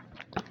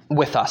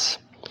with us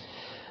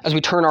as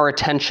we turn our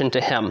attention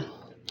to him.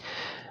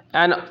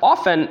 And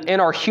often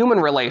in our human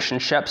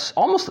relationships,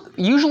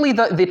 usually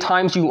the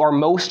times you are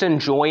most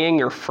enjoying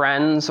your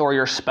friends or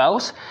your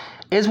spouse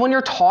is when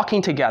you're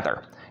talking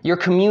together. You're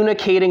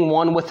communicating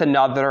one with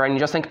another and you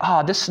just think,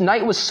 this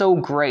night was so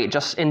great,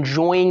 just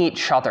enjoying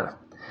each other.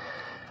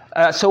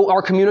 So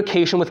our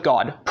communication with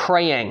God,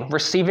 praying,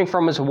 receiving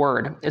from his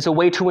word, is a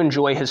way to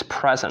enjoy his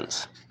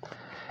presence.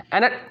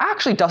 And it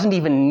actually doesn't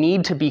even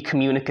need to be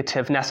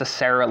communicative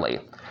necessarily.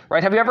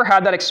 Right? Have you ever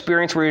had that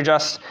experience where you're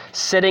just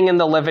sitting in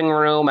the living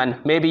room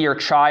and maybe your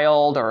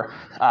child or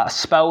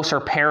spouse or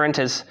parent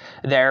is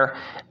there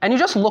and you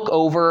just look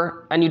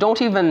over and you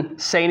don't even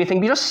say anything,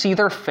 but you just see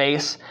their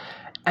face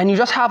and you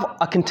just have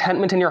a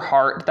contentment in your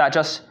heart that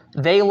just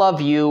they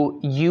love you,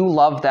 you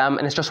love them,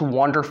 and it's just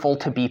wonderful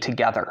to be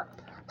together.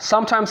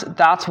 Sometimes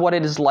that's what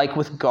it is like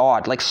with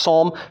God, like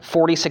Psalm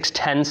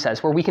 46:10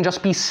 says, where we can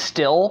just be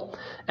still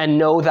and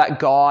know that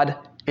God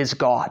is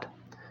God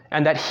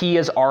and that he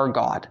is our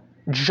God.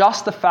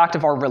 Just the fact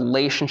of our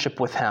relationship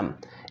with him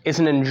is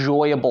an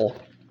enjoyable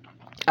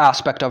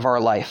aspect of our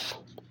life.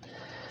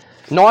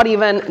 Not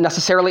even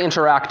necessarily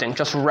interacting,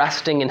 just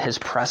resting in his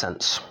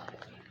presence.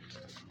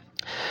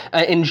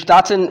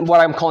 That's in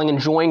what I'm calling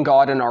enjoying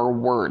God in our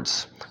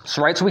words.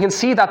 So we can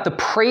see that the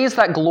praise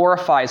that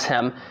glorifies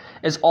him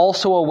is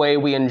also a way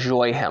we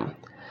enjoy him.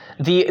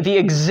 The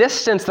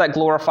existence that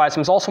glorifies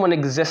him is also an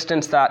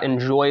existence that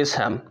enjoys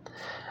him.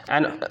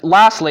 And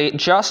lastly,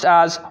 just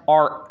as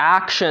our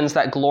actions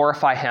that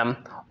glorify him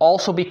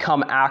also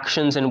become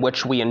actions in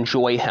which we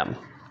enjoy him.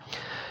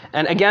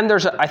 And again,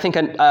 there's, I think,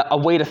 a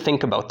way to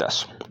think about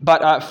this.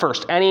 But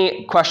first,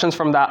 any questions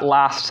from that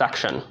last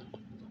section?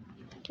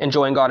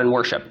 Enjoying God in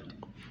worship.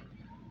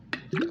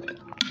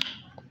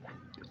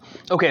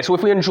 Okay, so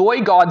if we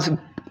enjoy God's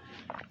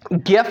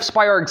gifts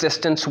by our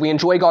existence, we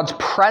enjoy God's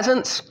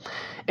presence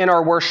in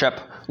our worship,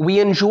 we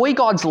enjoy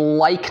God's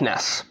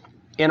likeness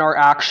in our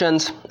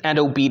actions and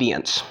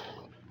obedience.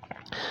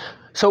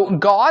 So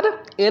God,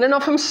 in and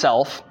of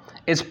himself,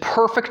 is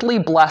perfectly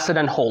blessed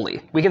and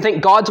holy. We can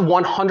think God's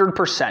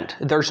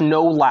 100%. There's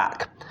no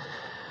lack.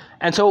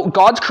 And so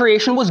God's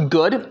creation was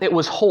good. It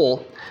was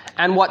whole.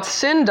 And what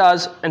sin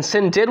does, and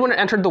sin did when it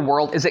entered the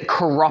world, is it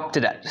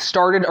corrupted it,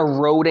 started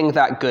eroding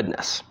that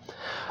goodness.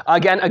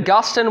 Again,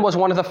 Augustine was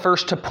one of the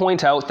first to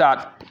point out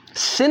that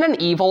sin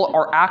and evil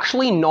are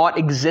actually not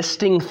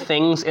existing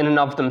things in and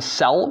of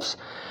themselves.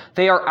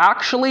 They are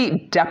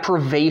actually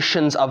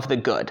deprivations of the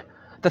good.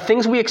 The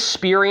things we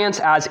experience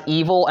as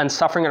evil and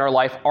suffering in our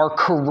life are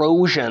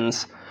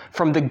corrosions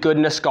from the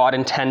goodness God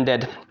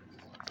intended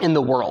in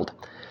the world.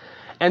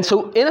 And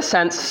so, in a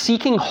sense,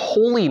 seeking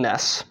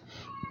holiness,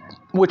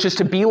 which is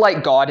to be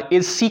like God,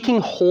 is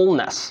seeking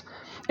wholeness.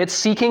 It's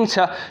seeking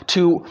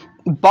to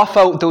buff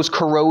out those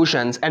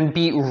corrosions and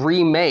be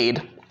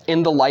remade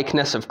in the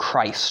likeness of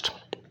Christ.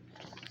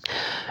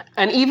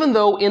 And even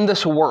though in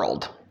this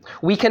world,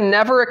 we can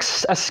never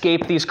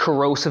escape these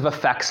corrosive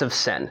effects of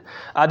sin.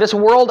 This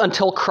world,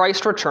 until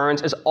Christ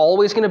returns, is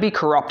always going to be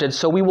corrupted,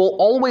 so we will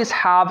always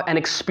have and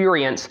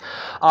experience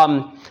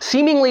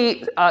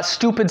seemingly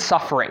stupid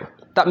suffering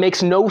that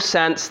makes no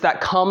sense,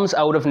 that comes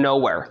out of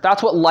nowhere.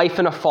 That's what life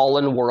in a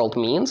fallen world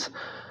means.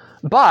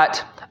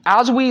 But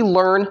as we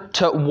learn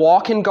to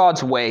walk in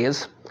God's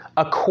ways,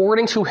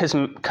 according to his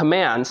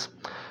commands,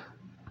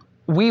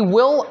 we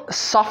will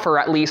suffer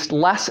at least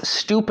less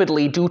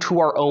stupidly due to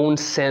our own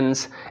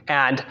sins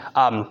and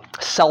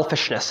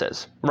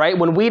selfishnesses, right?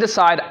 When we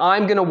decide,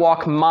 I'm going to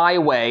walk my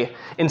way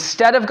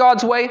instead of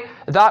God's way,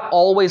 that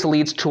always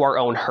leads to our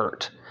own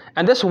hurt.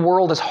 And this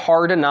world is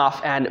hard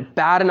enough and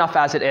bad enough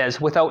as it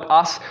is without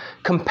us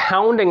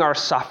compounding our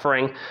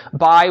suffering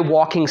by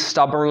walking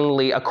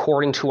stubbornly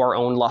according to our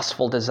own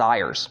lustful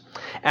desires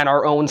and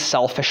our own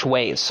selfish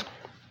ways.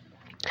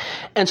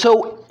 And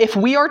so if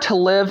we are to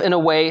live in a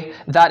way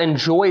that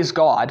enjoys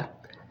God,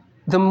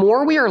 the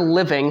more we are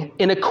living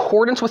in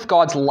accordance with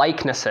God's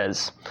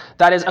likenesses,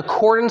 that is,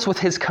 accordance with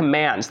his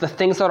commands, the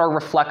things that are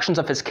reflections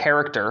of his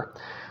character,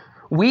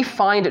 we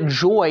find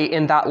joy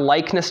in that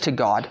likeness to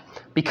God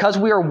because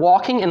we are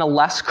walking in a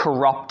less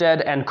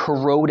corrupted and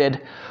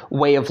corroded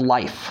way of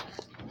life.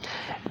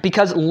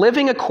 Because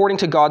living according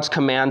to God's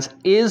commands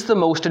is the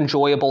most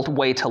enjoyable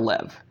way to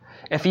live.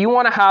 If you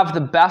want to have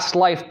the best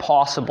life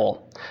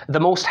possible, the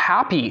most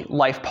happy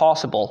life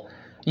possible,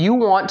 you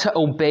want to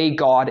obey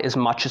God as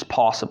much as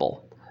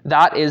possible.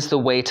 That is the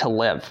way to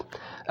live.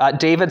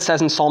 David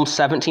says in Psalm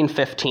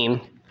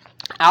 17:15,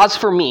 "As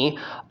for me,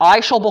 I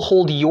shall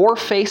behold your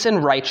face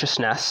in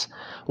righteousness.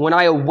 When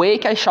I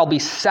awake, I shall be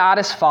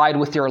satisfied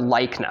with your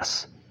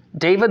likeness."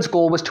 David's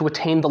goal was to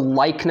attain the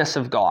likeness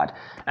of God,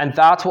 and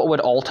that's what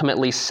would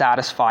ultimately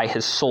satisfy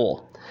his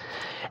soul.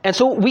 And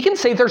so we can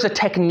say there's a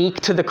technique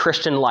to the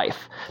Christian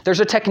life. There's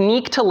a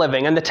technique to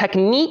living, and the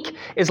technique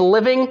is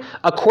living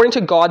according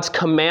to God's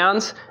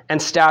commands and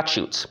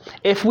statutes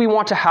if we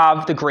want to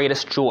have the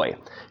greatest joy.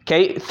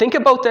 Okay, think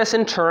about this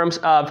in terms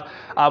of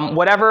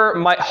whatever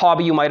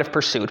hobby you might have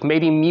pursued,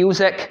 maybe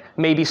music,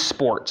 maybe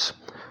sports.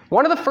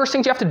 One of the first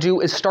things you have to do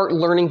is start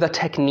learning the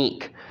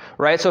technique,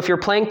 right? So if you're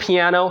playing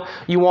piano,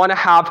 you want to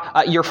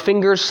have your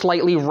fingers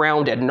slightly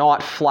rounded,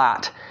 not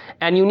flat.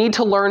 And you need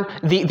to learn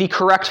the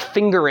correct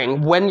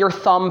fingering when your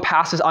thumb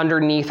passes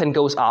underneath and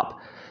goes up,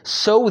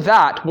 so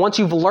that once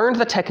you've learned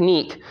the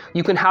technique,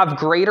 you can have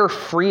greater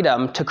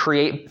freedom to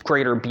create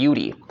greater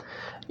beauty.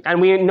 And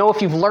we know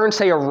if you've learned,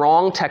 say, a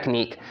wrong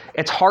technique,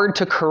 it's hard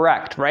to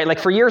correct, right? Like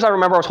for years, I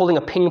remember I was holding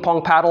a ping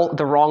pong paddle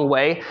the wrong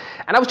way,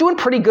 and I was doing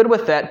pretty good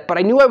with it, but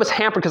I knew I was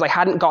hampered because I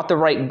hadn't got the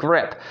right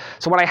grip.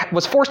 So when I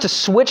was forced to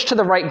switch to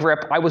the right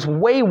grip, I was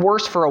way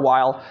worse for a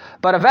while,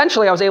 but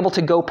eventually I was able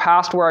to go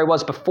past where I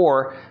was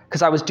before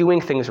because I was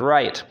doing things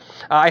right.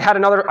 I had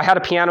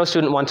a piano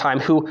student one time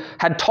who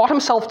had taught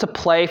himself to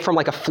play from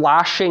like a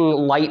flashing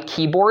light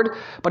keyboard,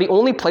 but he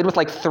only played with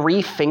like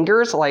 3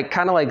 fingers, like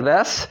kind of like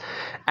this.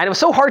 And it was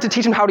so hard to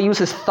teach him how to use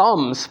his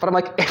thumbs. But I'm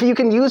like, if you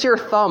can use your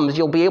thumbs,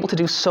 you'll be able to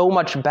do so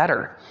much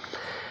better.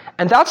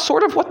 And that's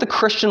sort of what the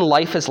Christian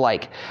life is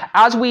like.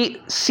 As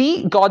we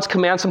see God's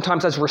commands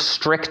sometimes as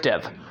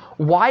restrictive,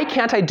 why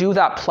can't I do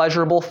that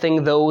pleasurable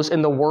thing those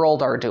in the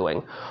world are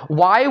doing?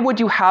 Why would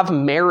you have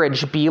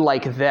marriage be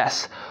like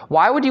this?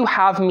 Why would you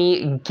have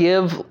me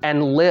give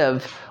and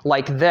live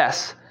like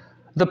this?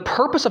 The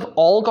purpose of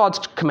all God's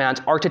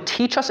commands are to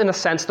teach us, in a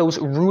sense, those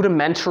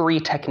rudimentary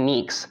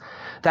techniques,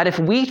 that if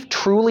we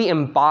truly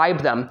imbibe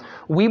them,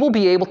 we will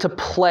be able to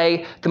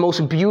play the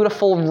most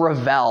beautiful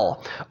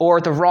Ravel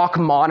or the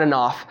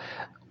Rachmaninoff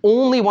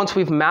only once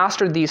we've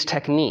mastered these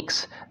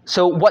techniques.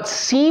 So what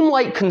seem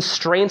like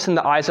constraints in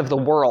the eyes of the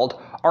world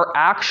are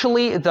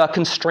actually the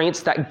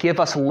constraints that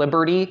give us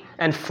liberty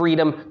and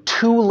freedom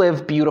to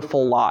live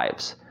beautiful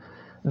lives.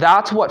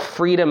 That's what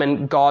freedom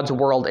in God's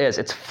world is.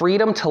 It's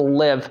freedom to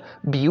live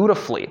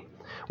beautifully,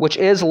 which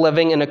is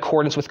living in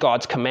accordance with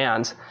God's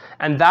commands.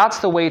 And that's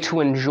the way to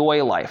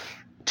enjoy life,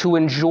 to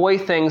enjoy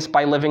things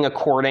by living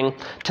according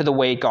to the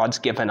way God's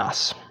given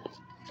us.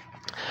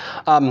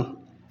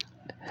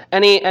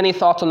 Any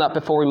thoughts on that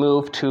before we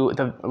move to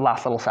the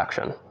last little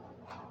section?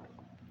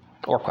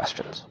 Or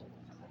questions?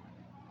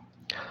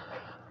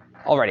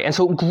 Alrighty, and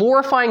so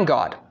glorifying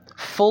God,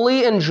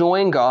 fully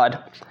enjoying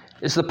God,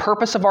 is the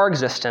purpose of our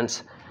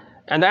existence.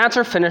 And the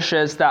answer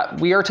finishes that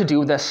we are to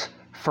do this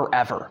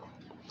forever.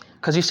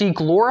 Because you see,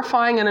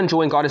 glorifying and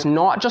enjoying God is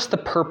not just the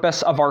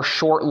purpose of our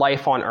short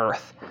life on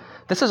earth.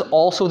 This is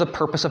also the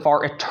purpose of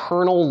our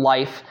eternal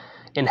life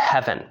in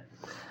heaven.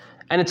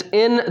 And it's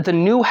in the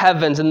new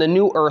heavens and the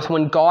new earth,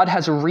 when God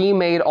has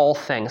remade all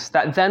things,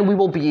 that then we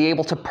will be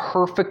able to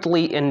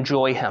perfectly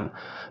enjoy Him,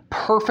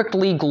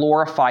 perfectly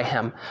glorify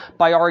Him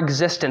by our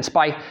existence,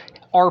 by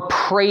our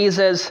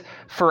praises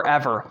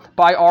forever,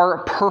 by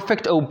our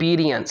perfect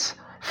obedience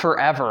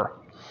forever,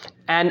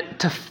 and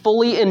to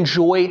fully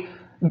enjoy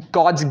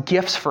God's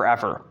gifts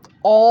forever.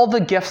 All the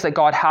gifts that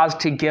God has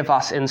to give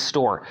us in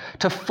store,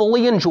 to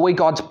fully enjoy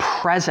God's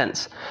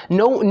presence.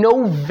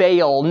 No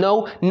veil,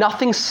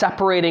 nothing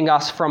separating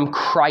us from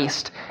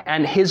Christ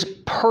and His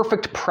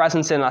perfect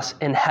presence in us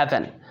in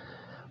heaven.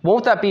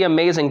 Won't that be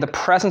amazing, the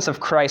presence of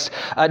Christ?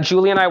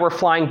 Julie and I were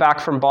flying back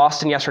from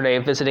Boston yesterday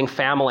visiting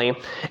family,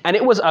 and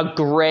it was a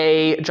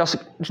gray, just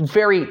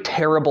very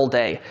terrible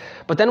day.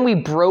 But then we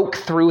broke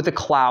through the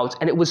clouds,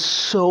 and it was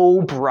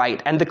so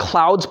bright, and the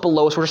clouds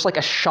below us were just like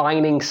a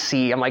shining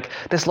sea. I'm like,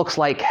 this looks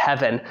like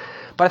heaven.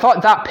 But I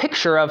thought that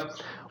picture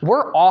of,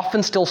 we're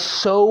often still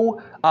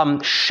so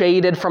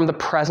shaded from the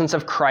presence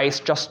of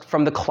Christ just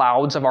from the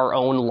clouds of our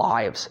own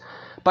lives.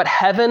 But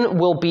heaven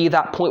will be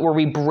that point where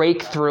we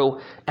break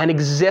through and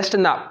exist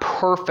in that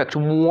perfect,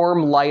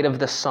 warm light of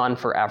the sun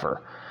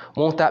forever.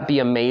 Won't that be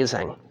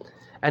amazing?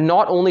 And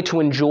not only to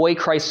enjoy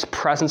Christ's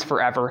presence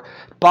forever,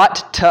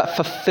 but to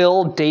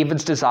fulfill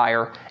David's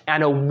desire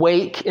and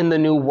awake in the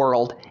new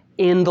world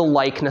in the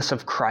likeness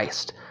of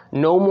Christ.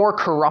 No more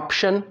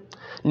corruption,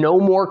 no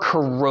more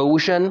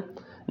corrosion,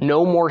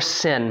 no more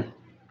sin,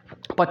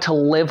 but to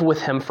live with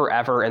Him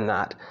forever in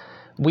that.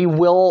 We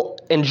will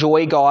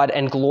enjoy God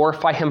and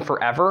glorify Him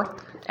forever,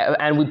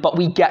 but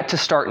we get to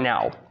start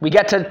now. We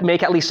get to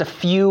make at least a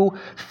few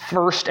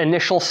first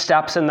initial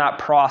steps in that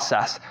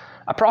process,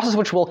 a process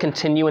which will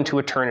continue into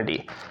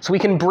eternity. So we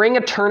can bring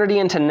eternity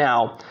into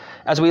now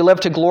as we live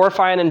to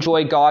glorify and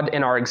enjoy God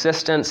in our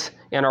existence,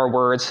 in our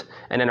words,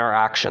 and in our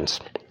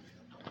actions.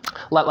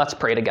 Let's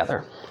pray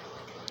together.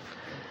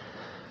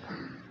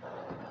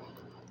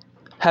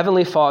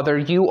 Heavenly Father,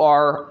 You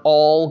are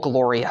all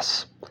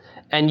glorious.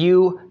 And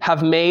you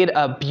have made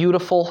a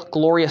beautiful,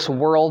 glorious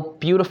world,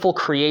 beautiful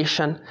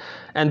creation.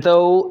 And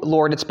though,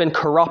 Lord, it's been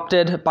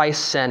corrupted by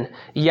sin,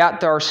 yet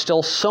there are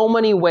still so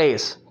many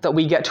ways that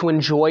we get to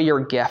enjoy your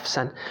gifts.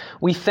 And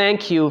we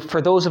thank you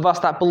for those of us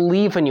that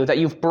believe in you, that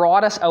you've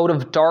brought us out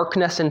of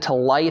darkness into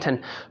light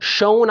and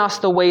shown us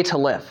the way to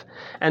live.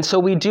 And so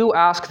we do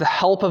ask the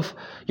help of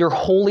your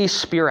Holy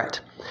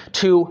Spirit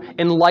to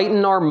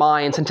enlighten our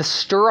minds and to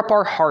stir up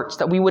our hearts,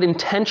 that we would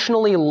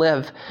intentionally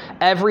live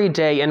every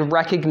day in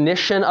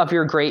recognition of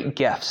your great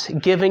gifts,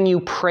 giving you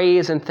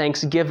praise and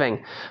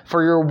thanksgiving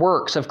for your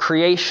works of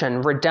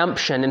creation,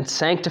 redemption, and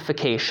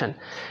sanctification,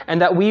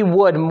 and that we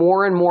would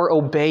more and more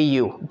obey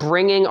you,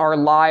 bringing our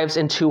lives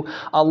into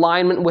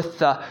alignment with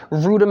the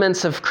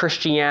rudiments of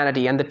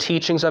Christianity and the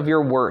teachings of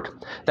your word,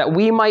 that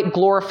we might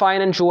glorify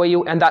and enjoy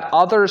you, and that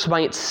others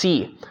might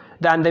see,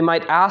 then they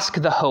might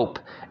ask the hope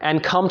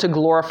and come to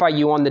glorify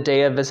you on the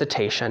day of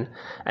visitation.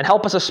 And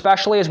help us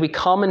especially as we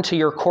come into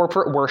your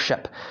corporate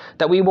worship,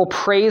 that we will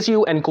praise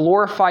you and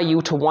glorify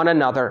you to one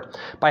another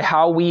by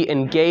how we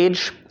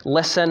engage,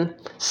 listen,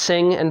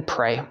 sing, and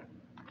pray.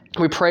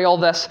 We pray all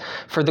this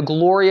for the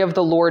glory of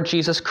the Lord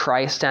Jesus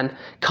Christ and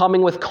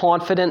coming with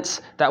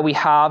confidence that we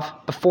have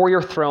before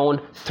your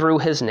throne through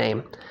his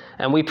name.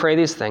 And we pray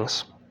these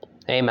things.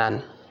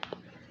 Amen.